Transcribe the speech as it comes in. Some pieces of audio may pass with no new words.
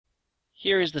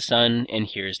Here is the Sun, and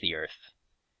here is the Earth.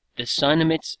 The Sun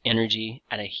emits energy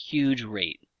at a huge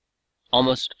rate,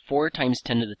 almost 4 ×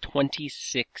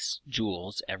 10⁻26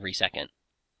 joules every second.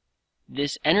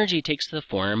 This energy takes the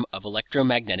form of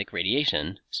electromagnetic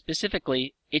radiation.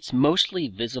 Specifically, it's mostly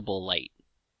visible light.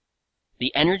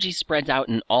 The energy spreads out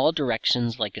in all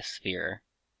directions like a sphere,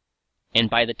 and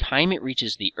by the time it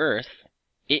reaches the Earth,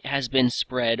 it has been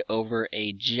spread over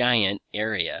a giant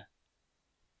area.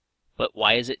 But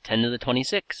why is it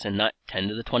 10⁻26 and not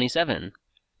 10⁻27?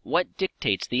 What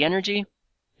dictates the energy?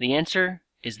 The answer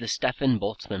is the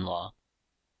Stefan-Boltzmann Law.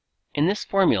 In this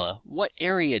formula, what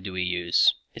area do we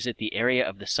use? Is it the area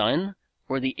of the Sun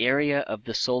or the area of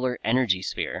the solar energy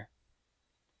sphere?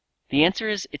 The answer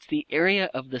is it's the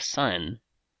area of the Sun,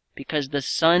 because the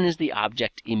Sun is the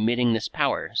object emitting this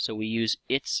power, so we use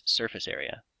its surface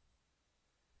area.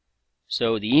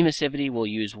 So the emissivity we'll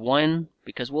use 1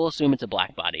 because we'll assume it's a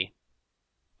black body.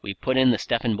 We put in the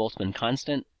Stefan-Boltzmann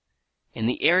constant, and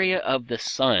the area of the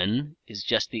Sun is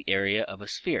just the area of a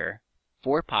sphere,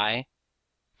 4 pi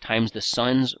times the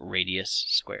Sun's radius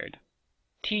squared.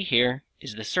 T here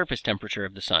is the surface temperature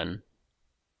of the Sun.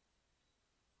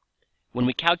 When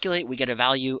we calculate, we get a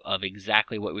value of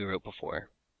exactly what we wrote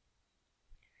before.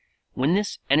 When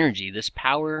this energy, this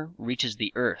power, reaches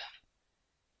the Earth,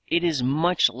 it is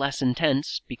much less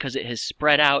intense because it has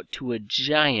spread out to a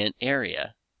giant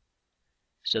area.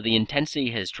 So the intensity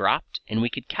has dropped, and we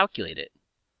could calculate it.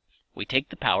 We take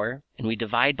the power, and we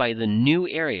divide by the new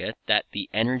area that the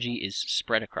energy is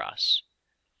spread across.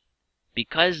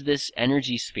 Because this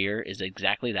energy sphere is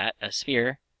exactly that, a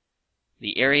sphere,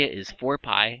 the area is 4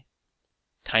 pi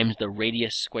times the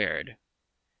radius squared.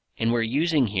 And we're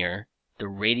using here the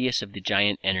radius of the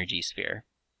giant energy sphere.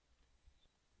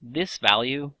 This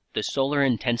value, the solar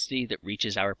intensity that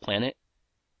reaches our planet,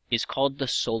 is called the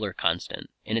solar constant,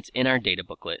 and it's in our data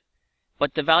booklet.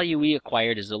 But the value we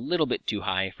acquired is a little bit too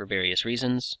high for various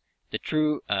reasons. The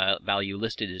true value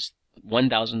listed is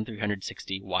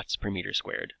 1,360 watts per meter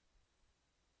squared.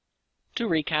 To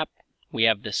recap, we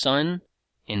have the Sun,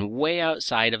 and way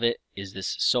outside of it is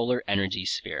this solar energy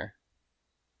sphere.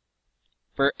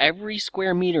 For every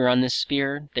square meter on this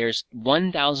sphere, there's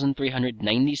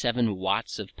 1,397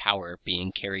 watts of power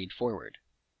being carried forward.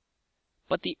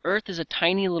 But the Earth is a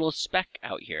tiny little speck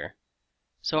out here.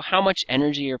 So how much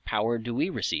energy or power do we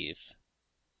receive?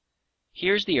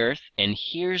 Here's the Earth, and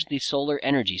here's the solar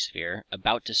energy sphere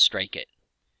about to strike it.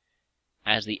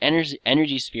 As the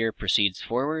energy sphere proceeds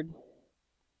forward,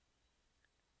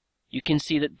 you can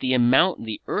see that the amount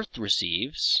the Earth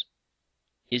receives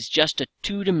is just a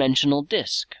two-dimensional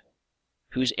disk,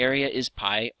 whose area is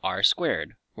pi r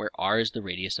squared, where r is the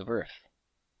radius of Earth.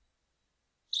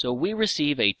 So we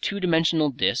receive a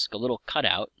two-dimensional disk, a little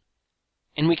cutout,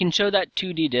 and we can show that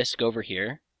 2D disk over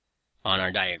here on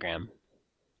our diagram.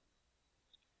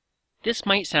 This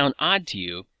might sound odd to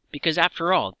you, because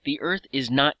after all, the Earth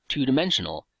is not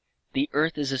two-dimensional. The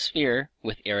Earth is a sphere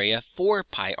with area 4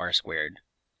 pi r squared.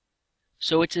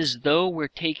 So it's as though we're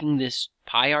taking this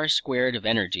pi r squared of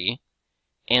energy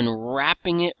and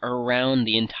wrapping it around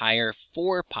the entire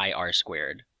 4 pi r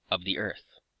squared of the Earth.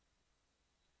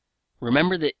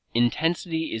 Remember that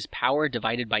intensity is power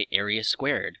divided by area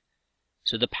squared.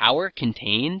 So the power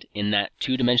contained in that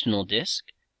two-dimensional disk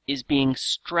is being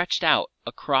stretched out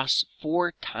across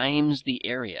 4 times the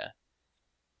area.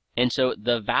 And so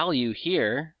the value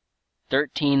here,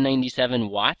 1397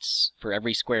 watts for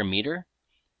every square meter,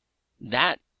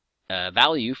 that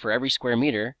value for every square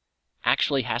meter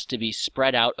actually has to be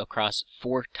spread out across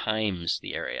 4 times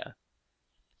the area.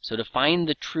 So to find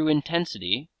the true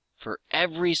intensity for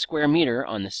every square meter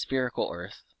on the spherical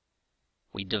Earth,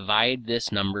 we divide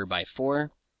this number by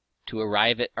 4 to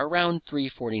arrive at around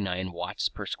 349 watts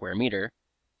per square meter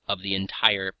of the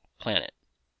entire planet.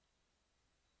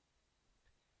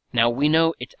 Now we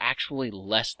know it's actually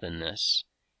less than this.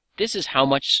 This is how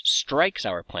much strikes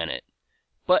our planet.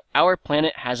 But our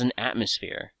planet has an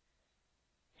atmosphere,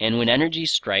 and when energy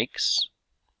strikes,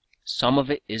 some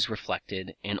of it is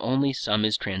reflected and only some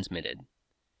is transmitted.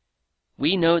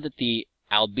 We know that the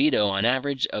albedo on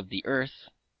average of the Earth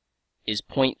is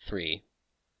 0.3,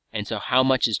 and so how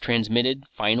much is transmitted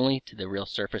finally to the real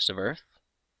surface of Earth?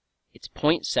 It's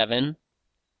 0.7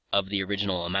 of the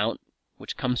original amount,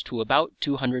 which comes to about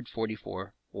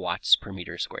 244 watts per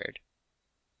meter squared.